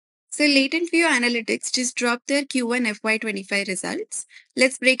So LatentView Analytics just dropped their Q1 FY25 results.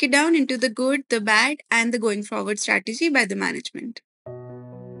 Let's break it down into the good, the bad, and the going forward strategy by the management.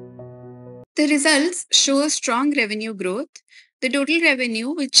 The results show strong revenue growth. The total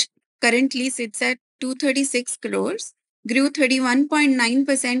revenue, which currently sits at 236 crores, grew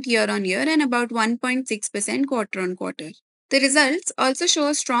 31.9% year on year and about 1.6% quarter on quarter. The results also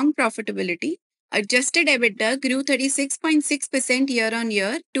show strong profitability. Adjusted EBITDA grew 36.6% year on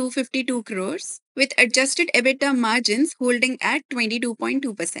year to 52 crores, with adjusted EBITDA margins holding at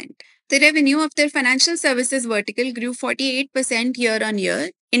 22.2%. The revenue of their financial services vertical grew 48% year on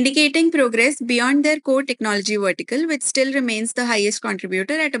year, indicating progress beyond their core technology vertical, which still remains the highest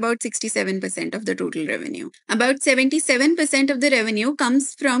contributor at about 67% of the total revenue. About 77% of the revenue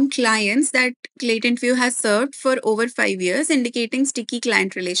comes from clients that LatentView has served for over 5 years, indicating sticky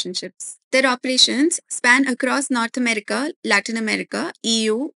client relationships. Their operations span across North America, Latin America,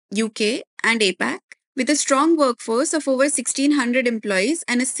 EU, UK, and APAC, with a strong workforce of over 1,600 employees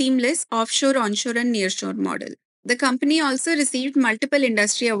and a seamless offshore, onshore, and nearshore model. The company also received multiple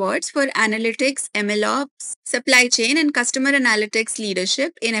industry awards for analytics, MLOps, supply chain, and customer analytics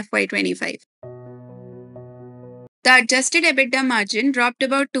leadership in FY25. The adjusted EBITDA margin dropped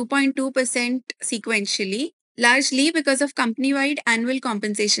about 2.2% sequentially, largely because of company-wide annual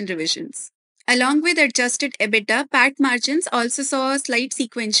compensation revisions. Along with adjusted EBITDA, PAT margins also saw a slight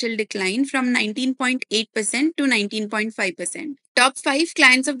sequential decline from 19.8% to 19.5%. Top 5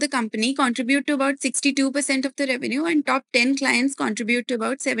 clients of the company contribute to about 62% of the revenue, and top 10 clients contribute to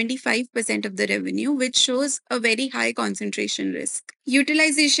about 75% of the revenue, which shows a very high concentration risk.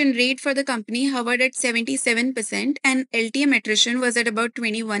 Utilization rate for the company hovered at 77%, and LTM attrition was at about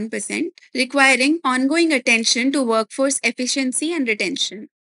 21%, requiring ongoing attention to workforce efficiency and retention.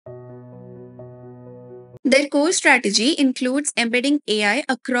 Their core strategy includes embedding AI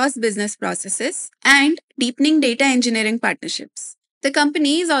across business processes and deepening data engineering partnerships. The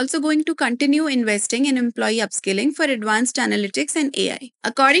company is also going to continue investing in employee upskilling for advanced analytics and AI.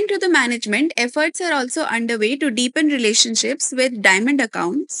 According to the management, efforts are also underway to deepen relationships with diamond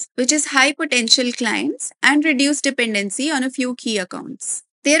accounts, which is high potential clients, and reduce dependency on a few key accounts.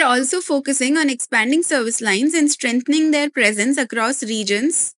 They are also focusing on expanding service lines and strengthening their presence across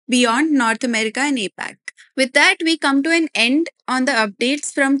regions beyond North America and APAC. With that, we come to an end on the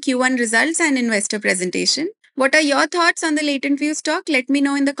updates from Q1 results and investor presentation. What are your thoughts on the LatentView stock? Let me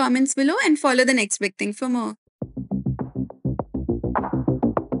know in the comments below and follow the next big thing for more.